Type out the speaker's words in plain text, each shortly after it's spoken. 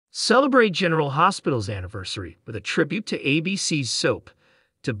Celebrate General Hospital's anniversary with a tribute to ABC's soap,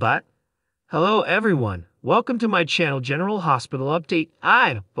 Tabat. Hello everyone, welcome to my channel General Hospital Update.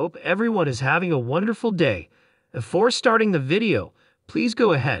 I hope everyone is having a wonderful day. Before starting the video, please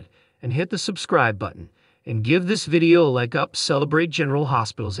go ahead and hit the subscribe button and give this video a like up. Celebrate General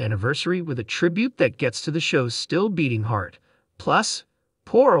Hospital's anniversary with a tribute that gets to the show's still beating heart. Plus,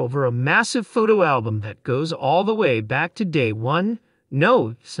 pour over a massive photo album that goes all the way back to day one. No,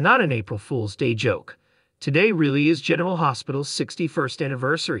 it's not an April Fool's Day joke. Today really is General Hospital's 61st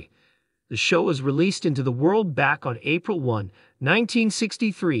anniversary. The show was released into the world back on April 1,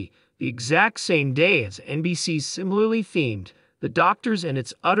 1963, the exact same day as NBC's similarly themed The Doctors and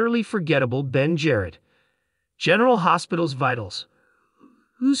its utterly forgettable Ben Jarrett. General Hospital's vitals.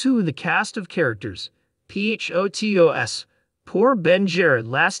 Who's who in the cast of characters? PHOTOS. Poor Ben Jarrett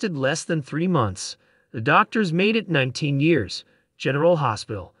lasted less than 3 months. The Doctors made it 19 years. General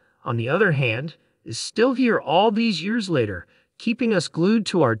Hospital, on the other hand, is still here all these years later, keeping us glued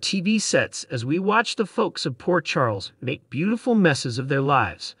to our TV sets as we watch the folks of Port Charles make beautiful messes of their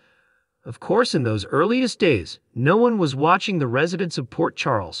lives. Of course, in those earliest days, no one was watching the residents of Port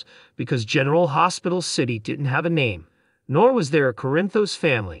Charles because General Hospital City didn't have a name, nor was there a Corinthos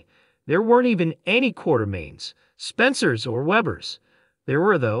family. There weren't even any Quartermains, Spencers, or Webbers. There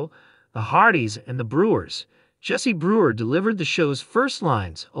were, though, the Hardys and the Brewers. Jessie Brewer delivered the show's first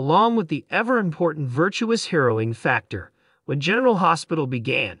lines, along with the ever-important virtuous heroing factor. When General Hospital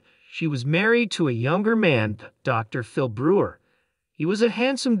began, she was married to a younger man, Dr. Phil Brewer. He was a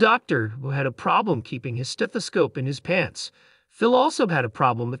handsome doctor who had a problem keeping his stethoscope in his pants. Phil also had a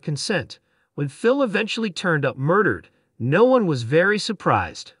problem with consent. When Phil eventually turned up murdered, no one was very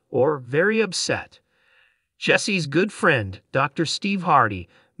surprised or very upset. Jessie's good friend, Dr. Steve Hardy,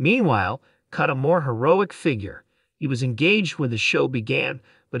 meanwhile, cut a more heroic figure. He was engaged when the show began,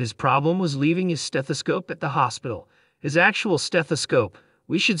 but his problem was leaving his stethoscope at the hospital. His actual stethoscope,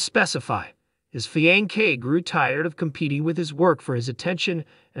 we should specify. His fiancée grew tired of competing with his work for his attention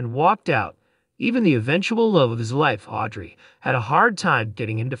and walked out. Even the eventual love of his life, Audrey, had a hard time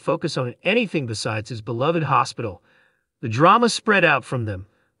getting him to focus on anything besides his beloved hospital. The drama spread out from them,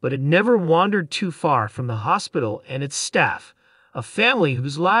 but it never wandered too far from the hospital and its staff. A family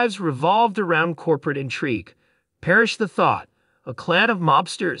whose lives revolved around corporate intrigue. Perish the thought, a clan of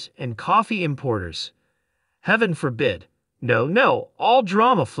mobsters and coffee importers. Heaven forbid. No, all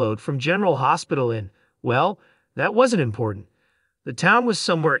drama flowed from General Hospital in, well, that wasn't important. The town was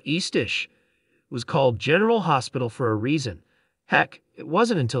somewhere eastish. It was called General Hospital for a reason. Heck, it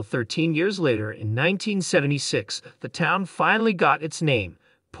wasn't until 13 years later, in 1976, the town finally got its name,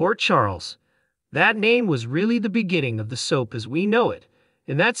 Port Charles. That name was really the beginning of the soap as we know it.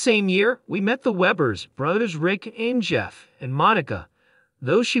 In that same year, we met the Webbers, brothers Rick and Jeff, and Monica,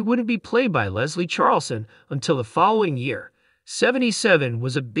 though she wouldn't be played by Leslie Charleson until the following year. 77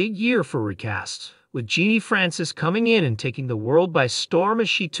 was a big year for recasts, with Jeannie Francis coming in and taking the world by storm as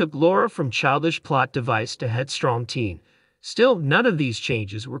she took Laura from childish plot device to headstrong teen. Still, none of these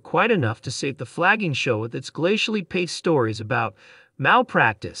changes were quite enough to save the flagging show with its glacially paced stories about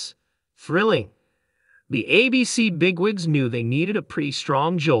malpractice. Thrilling. The ABC bigwigs knew they needed a pretty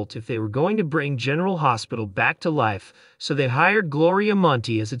strong jolt if they were going to bring General Hospital back to life, so they hired Gloria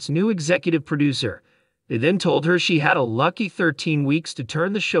Monty as its new executive producer. They then told her she had a lucky 13 weeks to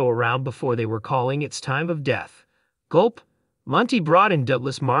turn the show around before they were calling its time of death. Gulp. Monty brought in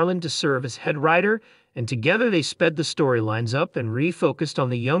Douglas Marland to serve as head writer, and together they sped the storylines up and refocused on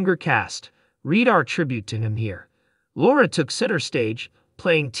the younger cast. Read our tribute to him here. Laura took center stage,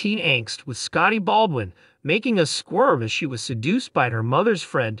 playing teen angst with Scotty Baldwin, making us squirm as she was seduced by her mother's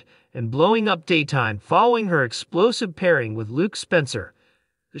friend and blowing up daytime following her explosive pairing with Luke Spencer.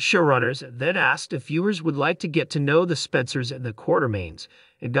 The showrunners then asked if viewers would like to get to know the Spencers and the Quartermains,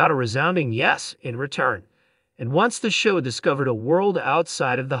 and got a resounding yes in return. And once the show discovered a world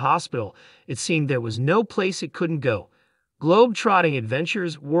outside of the hospital, it seemed there was no place it couldn't go. Globe-trotting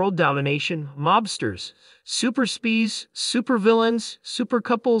adventures, world domination, mobsters, super speeds, super villains, super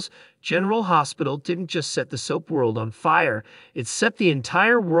couples. General Hospital didn't just set the soap world on fire, it set the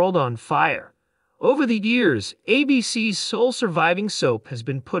entire world on fire. Over the years, ABC's sole surviving soap has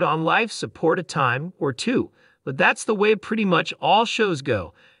been put on life support a time or two, but that's the way pretty much all shows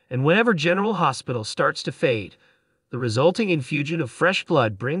go, and whenever General Hospital starts to fade, the resulting infusion of fresh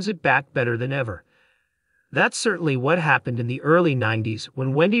blood brings it back better than ever. That's certainly what happened in the early 90s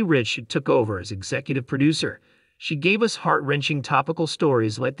when Wendy Rich took over as executive producer. She gave us heart-wrenching topical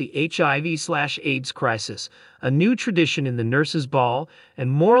stories like the HIV/AIDS crisis, a new tradition in the nurses' ball,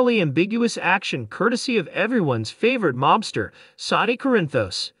 and morally ambiguous action courtesy of everyone's favorite mobster, Sonny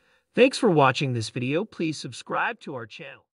Corinthos. Thanks for watching this video. Please subscribe to our channel.